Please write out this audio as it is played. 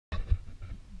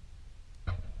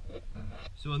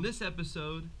So in this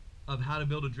episode of How to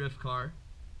Build a Drift Car,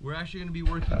 we're actually going to be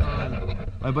working on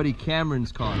my buddy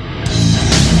Cameron's car.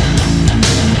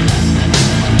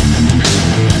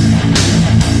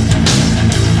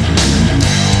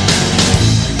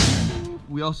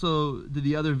 We also did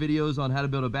the other videos on how to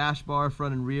build a bash bar,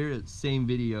 front and rear. It's same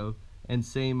video and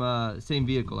same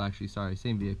vehicle actually. Sorry,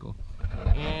 same vehicle.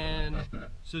 And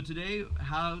so today,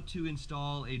 how to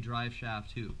install a drive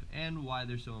shaft hoop and why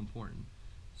they're so important.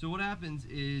 So what happens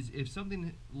is if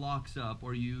something locks up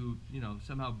or you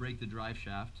somehow break the drive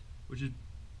shaft, which is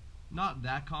not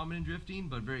that common in drifting,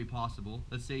 but very possible.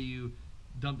 Let's say you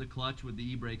dump the clutch with the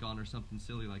e-brake on or something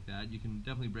silly like that, you can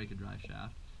definitely break a drive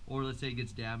shaft. Or let's say it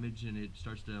gets damaged and it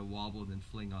starts to wobble and then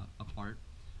fling apart,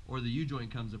 or the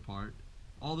U-joint comes apart.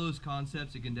 All those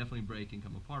concepts, it can definitely break and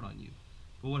come apart on you.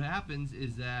 But what happens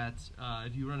is that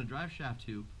if you run a drive shaft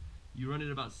hoop, you run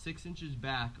it about 6 inches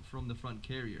back from the front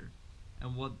carrier.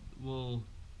 And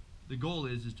the goal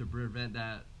is to prevent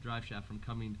that drive shaft from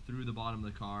coming through the bottom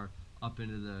of the car up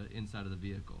into the inside of the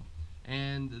vehicle.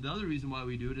 And the other reason why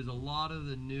we do it is a lot of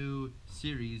the new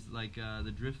series, like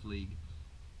the Drift League,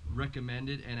 recommend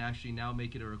it and actually now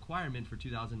make it a requirement for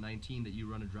 2019 that you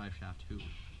run a drive shaft hoop.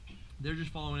 They're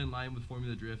just following in line with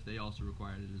Formula Drift. They also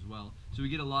required it as well. So we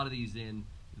get a lot of these in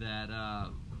that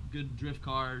good drift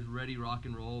cars, ready rock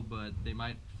and roll, but they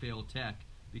might fail tech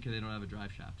because they don't have a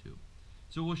drive shaft hoop.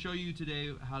 So we'll show you today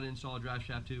how to install a drive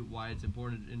shaft hoop, why it's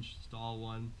important to install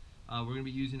one. We're going to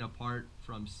be using a part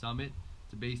from Summit.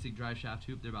 It's a basic drive shaft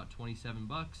hoop. They're about 27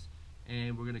 bucks.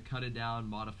 And we're going to cut it down,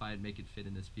 modify it, make it fit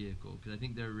in this vehicle, because I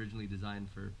think they're originally designed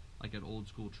for like an old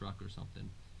school truck or something.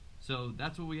 So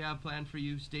that's what we have planned for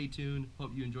you. Stay tuned.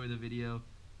 Hope you enjoy the video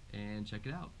and check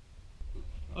it out.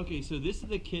 Okay, so this is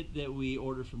the kit that we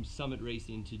ordered from Summit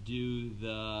Racing to do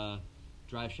the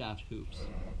drive shaft hoops.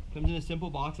 Comes in a simple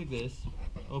box like this.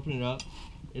 Open it up.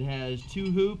 It has 2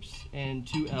 hoops and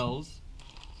 2 L's.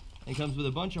 It comes with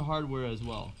a bunch of hardware as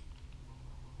well.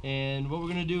 And what we're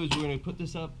going to do is we're going to put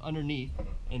this up underneath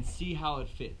and see how it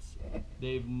fits.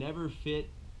 They've never fit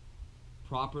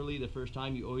properly the first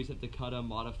time. You always have to cut them,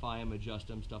 modify them, adjust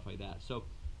them, stuff like that. So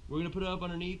we're going to put it up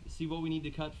underneath, see what we need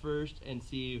to cut first, and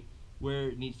see where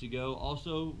it needs to go.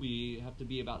 Also, we have to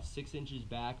be about 6 inches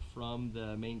back from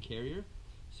the main carrier.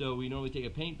 So we normally take a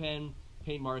paint pen,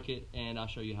 paint mark it, and I'll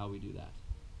show you how we do that.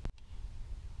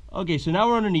 Okay, so now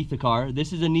we're underneath the car.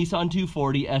 This is a Nissan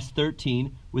 240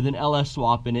 S13 with an LS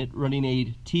swap in it, running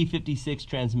a T56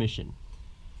 transmission.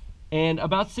 And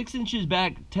about 6 inches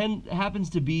back happens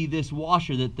to be this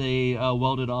washer that they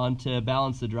welded on to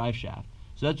balance the drive shaft.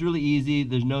 So that's really easy.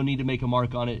 There's no need to make a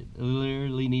mark on it. It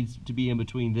literally needs to be in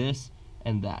between this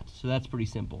and that. So that's pretty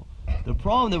simple. The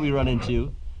problem that we run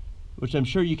into, which I'm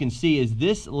sure you can see, is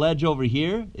this ledge over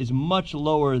here is much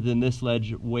lower than this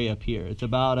ledge way up here. It's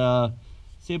about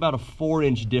say about a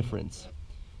 4-inch difference.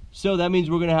 So that means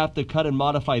we're going to have to cut and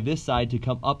modify this side to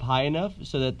come up high enough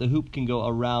so that the hoop can go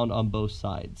around on both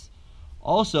sides.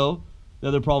 Also, the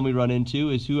other problem we run into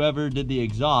is whoever did the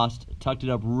exhaust tucked it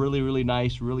up really, really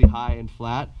nice, really high and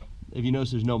flat. If you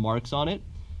notice, there's no marks on it.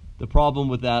 The problem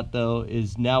with that, though,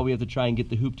 is now we have to try and get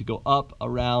the hoop to go up,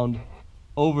 around,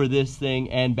 over this thing,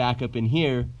 and back up in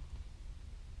here,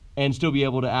 and still be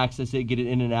able to access it, get it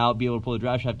in and out, be able to pull the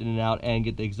drive shaft in and out, and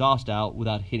get the exhaust out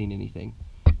without hitting anything.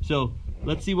 So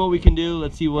let's see what we can do.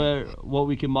 Let's see what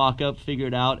we can mock up, figure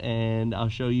it out, and I'll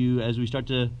show you as we start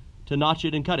to notch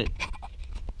it and cut it.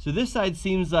 So this side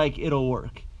seems like it'll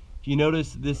work. If you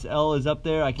notice, this L is up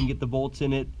there. I can get the bolts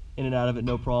in and out of it,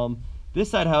 no problem.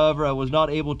 This side, however, I was not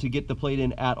able to get the plate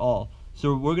in at all.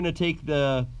 So we're going to take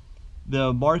the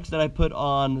marks that I put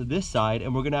on this side,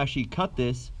 and we're going to actually cut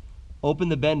this, open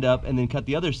the bend up, and then cut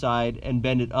the other side and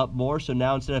bend it up more. So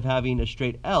now instead of having a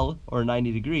straight L or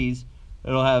 90 degrees,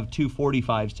 it'll have 2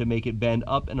 45s to make it bend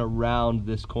up and around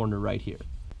this corner right here.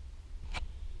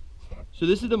 So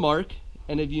this is the mark,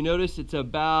 and if you notice, it's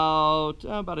about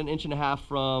 1.5 inches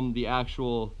from the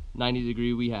actual 90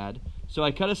 degree we had. So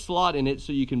I cut a slot in it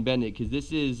so you can bend it, because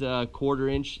this is a 1/4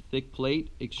 inch thick plate,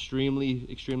 extremely,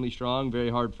 extremely strong, very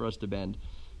hard for us to bend.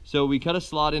 So we cut a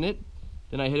slot in it,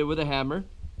 then I hit it with a hammer,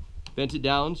 bent it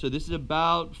down. So this is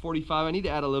about 45. I need to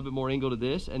add a little bit more angle to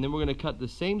this, and then we're going to cut the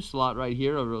same slot right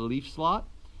here, a relief slot,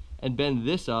 and bend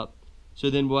this up. So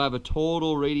then we'll have a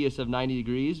total radius of 90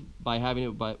 degrees by having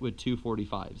it with 2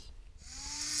 45s.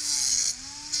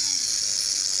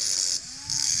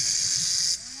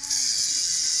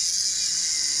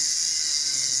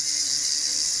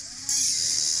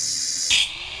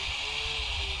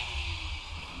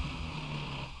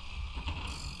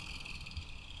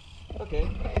 Okay,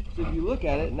 so if you look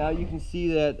look at it, now you can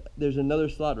see that there's another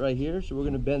slot right here, so we're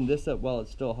going to bend this up while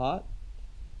it's still hot.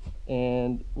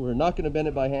 And we're not going to bend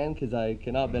it by hand because I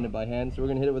cannot bend it by hand, so we're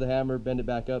going to hit it with a hammer, bend it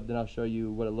back up, then I'll show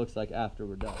you what it looks like after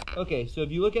we're done. Okay, so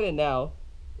if you look at it now,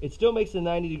 it still makes a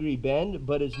 90-degree bend,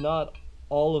 but it's not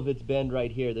all of its bend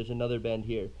right here. There's another bend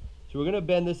here. So we're going to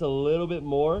bend this a little bit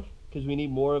more because we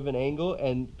need more of an angle,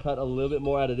 and cut a little bit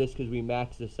more out of this because we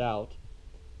maxed this out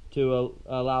to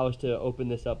allow us to open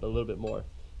this up a little bit more.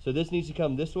 So this needs to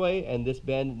come this way, and this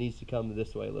bend needs to come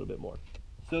this way a little bit more.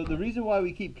 So the reason why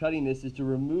we keep cutting this is to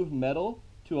remove metal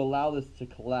to allow this to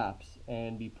collapse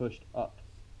and be pushed up.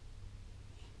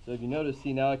 So if you notice,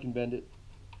 see, now I can bend it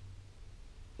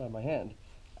by my hand.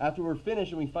 After we're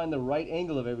finished and we find the right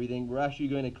angle of everything, we're actually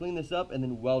going to clean this up and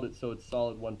then weld it so it's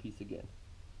solid one piece again.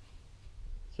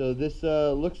 So this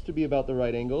looks to be about the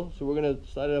right angle, so we're going to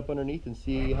slide it up underneath and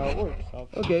see how it works.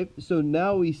 Okay, so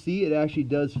now we see it actually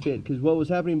does fit, because what was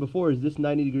happening before is this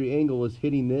 90-degree angle was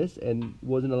hitting this and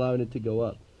wasn't allowing it to go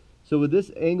up. So with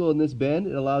this angle and this bend,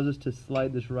 it allows us to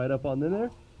slide this right up on in there,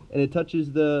 and it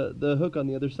touches the hook on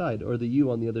the other side, or the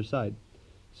U on the other side.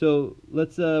 So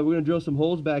let's we're going to drill some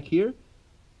holes back here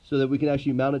so that we can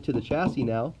actually mount it to the chassis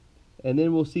now, and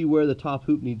then we'll see where the top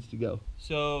hoop needs to go.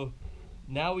 So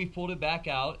now we've pulled it back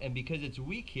out, and because it's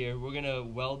weak here, we're going to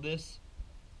weld this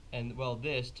and weld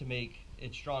this to make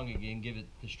it strong again, give it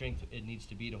the strength it needs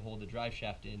to be to hold the drive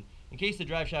shaft in case the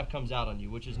drive shaft comes out on you,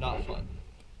 which is not fun.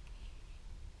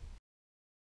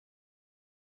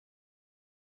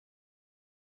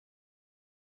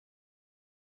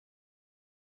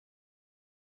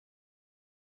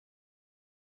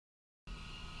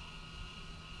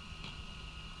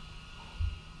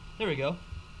 There we go.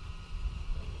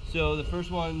 So the first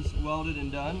one's welded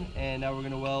and done, and now we're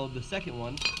going to weld the second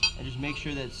one and just make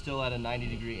sure that it's still at a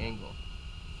 90-degree angle.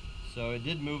 So it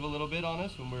did move a little bit on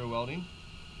us when we were welding.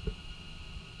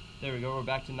 There we go, we're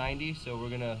back to 90, so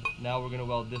now we're gonna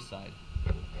weld this side.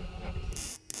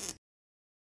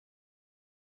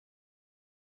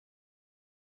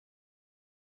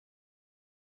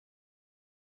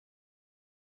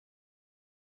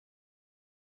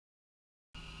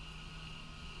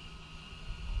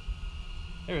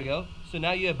 There we go. So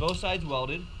now you have both sides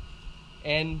welded,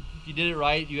 and if you did it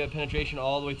right, you have penetration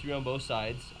all the way through on both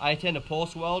sides. I tend to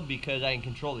pulse weld because I can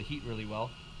control the heat really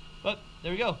well. But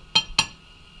there we go.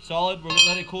 Solid. We're gonna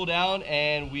let it cool down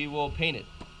and we will paint it.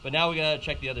 But now we gotta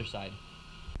check the other side.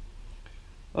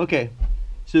 Okay,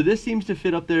 so this seems to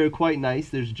fit up there quite nice.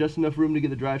 There's just enough room to get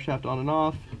the drive shaft on and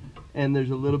off, and there's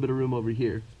a little bit of room over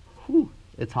here. Whew,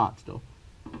 it's hot still.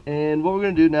 And what we're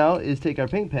gonna do now is take our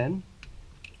paint pen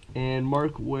and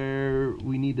mark where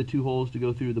we need the two holes to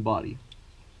go through the body.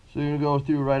 So we're going to go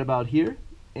through right about here,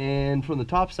 and from the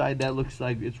top side that looks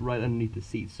like it's right underneath the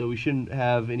seat, so we shouldn't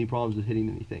have any problems with hitting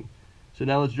anything. So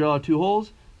now let's drill our two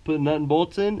holes, put the nut and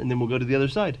bolts in, and then we'll go to the other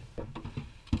side.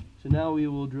 So now we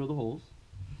will drill the holes.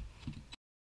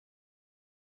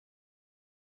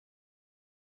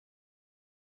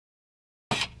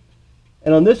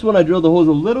 And on this one I drilled the holes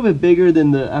a little bit bigger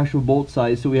than the actual bolt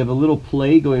size, so we have a little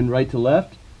play going right to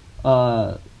left,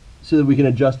 so that we can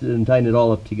adjust it and tighten it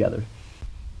all up together.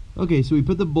 Okay, so we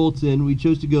put the bolts in. We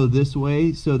chose to go this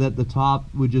way so that the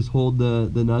top would just hold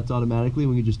the nuts automatically,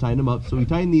 and we could just tighten them up. So we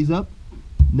tighten these up.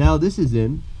 Now this is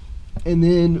in, and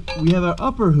then we have our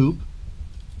upper hoop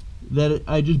that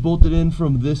I just bolted in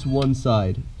from this one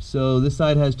side. So this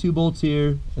side has two bolts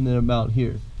here and then a mount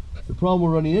here. The problem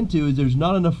we're running into is there's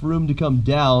not enough room to come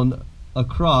down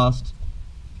across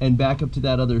and back up to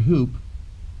that other hoop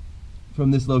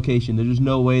from this location. There's just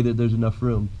no way that there's enough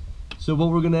room. So what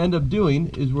we're going to end up doing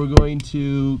is we're going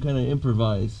to kind of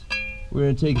improvise. We're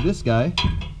going to take this guy,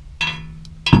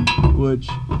 which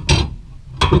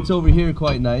fits over here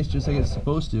quite nice, just like it's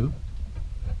supposed to.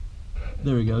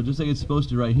 There we go, just like it's supposed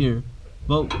to right here.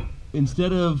 But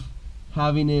instead of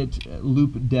having it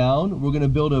loop down, we're going to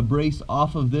build a brace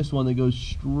off of this one that goes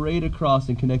straight across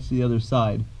and connects to the other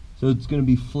side. So it's going to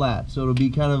be flat. So it'll be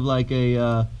kind of like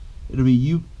a it'll be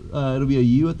a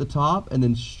U at the top and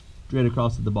then straight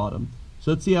across at the bottom.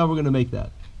 So let's see how we're going to make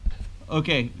that.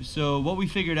 Okay, so what we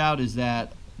figured out is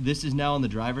that this is now on the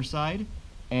driver's side,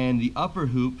 and the upper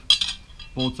hoop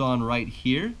bolts on right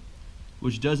here,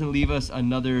 which doesn't leave us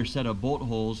another set of bolt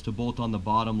holes to bolt on the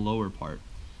bottom lower part.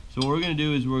 So what we're going to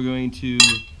do is we're going to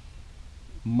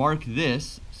mark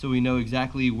this so we know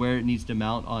exactly where it needs to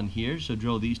mount on here. So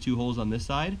drill these two holes on this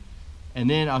side, and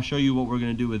then I'll show you what we're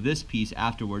going to do with this piece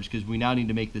afterwards, because we now need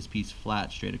to make this piece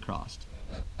flat straight across.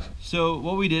 So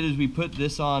what we did is we put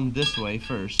this on this way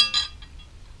first,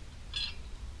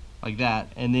 like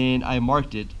that, and then I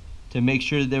marked it to make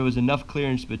sure that there was enough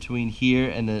clearance between here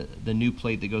and the new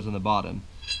plate that goes on the bottom.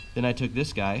 Then I took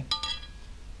this guy,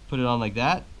 put it on like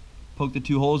that, poked the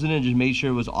 2 holes in it, and just made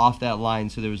sure it was off that line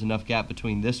so there was enough gap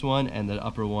between this one and the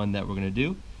upper one that we're going to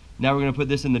do. Now we're going to put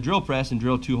this in the drill press and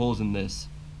drill 2 holes in this.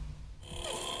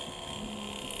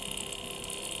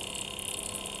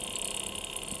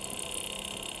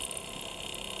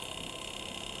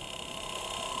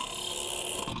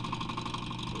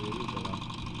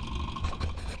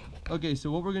 Okay,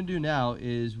 so what we're going to do now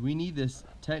is we need this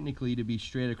technically to be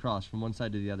straight across from one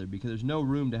side to the other because there's no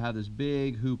room to have this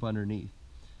big hoop underneath.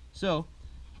 So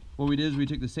what we did is we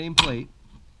took the same plate,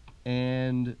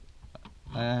 and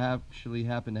I actually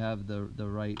happen to have the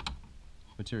right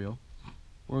material.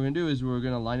 What we're going to do is we're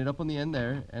going to line it up on the end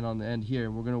there and on the end here,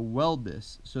 and we're going to weld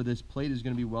this. So this plate is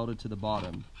going to be welded to the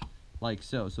bottom like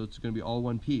so. So it's going to be all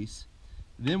one piece.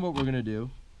 Then what we're going to do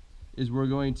is we're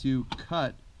going to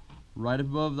cut right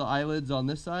above the eyelids on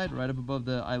this side, right up above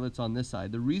the eyelets on this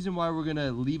side. The reason why we're going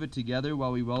to leave it together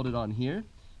while we weld it on here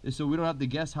is so we don't have to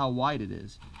guess how wide it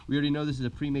is. We already know this is a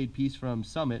pre-made piece from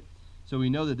Summit, so we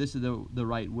know that this is the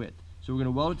right width. So we're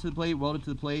going to weld it to the plate, weld it to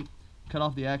the plate, cut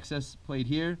off the excess plate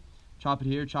here, chop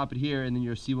it here, and then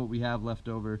you'll see what we have left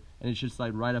over, and it should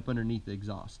slide right up underneath the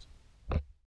exhaust.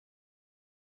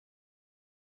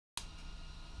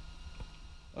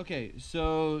 Okay,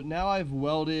 so now I've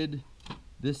welded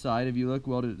this side. If you look,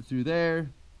 welded it through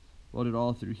there, welded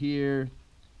all through here,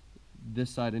 this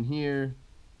side in here,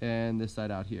 and this side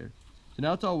out here. So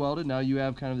now it's all welded. Now you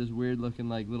have kind of this weird looking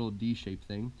like little D-shaped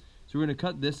thing. So we're going to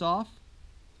cut this off,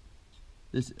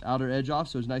 this outer edge off,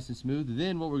 so it's nice and smooth.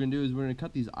 Then what we're going to do is we're going to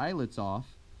cut these eyelets off,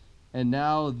 and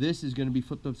now this is going to be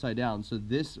flipped upside down. So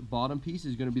this bottom piece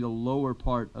is going to be the lower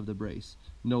part of the brace,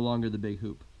 no longer the big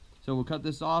hoop. So we'll cut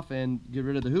this off and get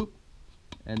rid of the hoop,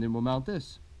 and then we'll mount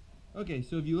this. Okay,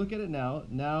 so if you look at it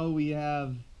now we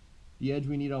have the edge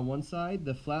we need on one side,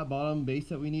 the flat bottom base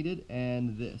that we needed,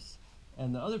 and this.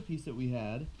 And the other piece that we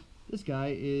had, this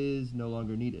guy, is no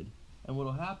longer needed. And what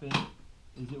will happen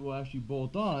is it will actually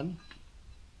bolt on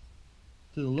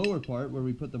to the lower part where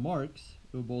we put the marks.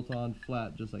 It will bolt on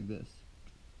flat just like this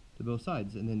to both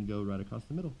sides and then go right across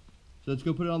the middle. So let's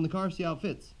go put it on the car, see how it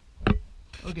fits.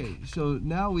 Okay, so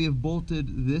now we have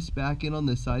bolted this back in on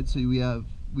this side, so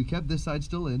we kept this side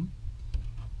still in.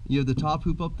 You have the top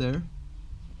hoop up there,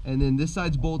 and then this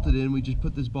side's bolted in. We just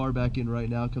put this bar back in right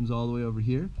now. It comes all the way over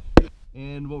here.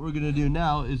 And what we're going to do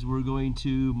now is we're going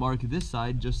to mark this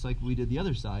side just like we did the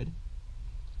other side,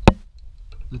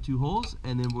 the 2 holes,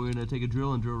 and then we're going to take a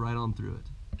drill and drill right on through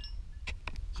it.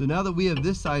 So now that we have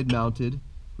this side mounted,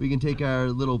 we can take our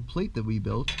little plate that we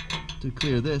built to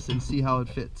clear this and see how it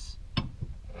fits.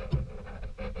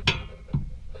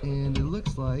 And it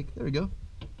looks like, there we go.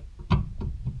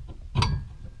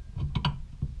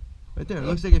 Right there, it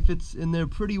looks like it fits in there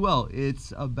pretty well.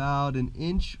 It's about 1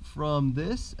 inch from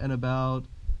this and about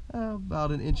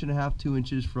 1.5 inches, 2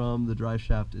 inches from the drive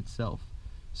shaft itself.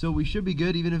 So we should be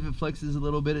good. Even if it flexes a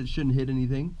little bit, it shouldn't hit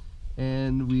anything.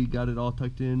 And we got it all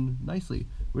tucked in nicely.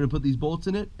 We're gonna put these bolts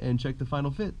in it and check the final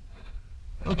fit.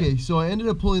 Okay, so I ended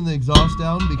up pulling the exhaust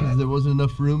down because there wasn't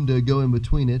enough room to go in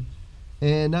between it.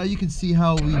 And now you can see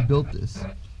how we built this.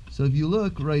 So if you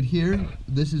look right here,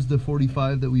 this is the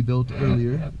 45 that we built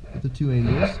earlier with the 2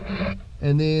 angles.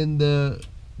 And then the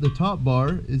top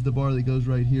bar is the bar that goes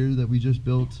right here that we just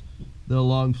built, the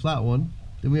long flat one.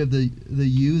 Then we have the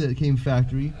U that came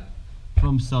factory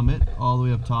from Summit all the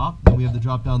way up top. Then we have the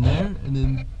drop down there, and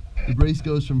then the brace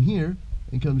goes from here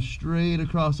and comes straight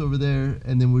across over there,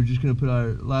 and then we're just going to put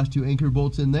our last 2 anchor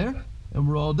bolts in there, and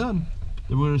we're all done.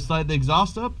 Then we're going to slide the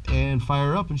exhaust up and fire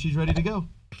her up, and she's ready to go.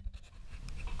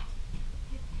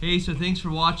 Hey, so thanks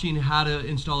for watching how to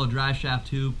install a drive shaft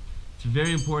tube. It's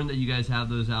very important that you guys have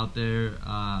those out there.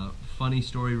 Funny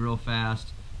story real fast.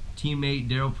 Teammate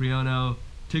Daryl Priono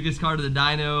took his car to the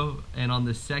dyno, and on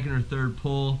the 2nd or 3rd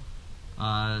pull,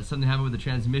 something happened with the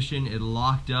transmission. It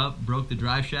locked up, broke the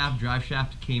drive shaft. Drive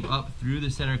shaft came up through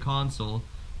the center console,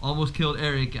 almost killed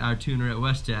Eric, our tuner at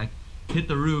West Tech, hit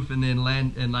the roof, and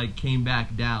then came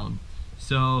back down.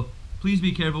 So please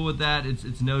be careful with that.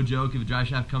 It's no joke. If a drive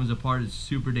shaft comes apart, it's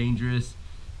super dangerous.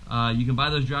 You can buy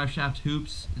those drive shaft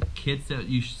hoops kits that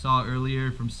you saw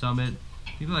earlier from Summit.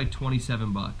 I think they're like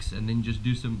 27 bucks, and then just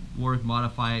do some work,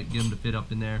 modify it, get them to fit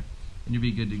up in there, and you'll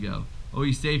be good to go.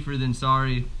 Always safer than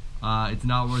sorry. It's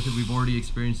not worth it. We've already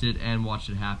experienced it and watched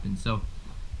it happen. So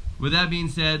with that being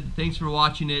said, thanks for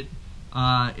watching it.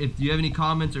 If you have any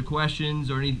comments or questions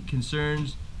or any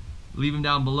concerns, leave them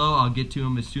down below. I'll get to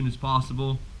them as soon as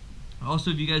possible.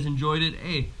 Also, if you guys enjoyed it,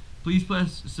 hey, please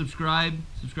press subscribe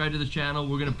to the channel.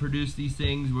 We're going to produce these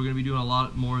things. We're going to be doing a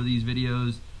lot more of these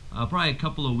videos, probably a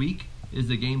couple a week is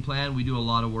the game plan. We do a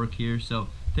lot of work here, so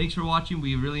thanks for watching.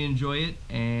 We really enjoy it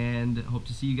and hope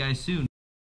to see you guys soon.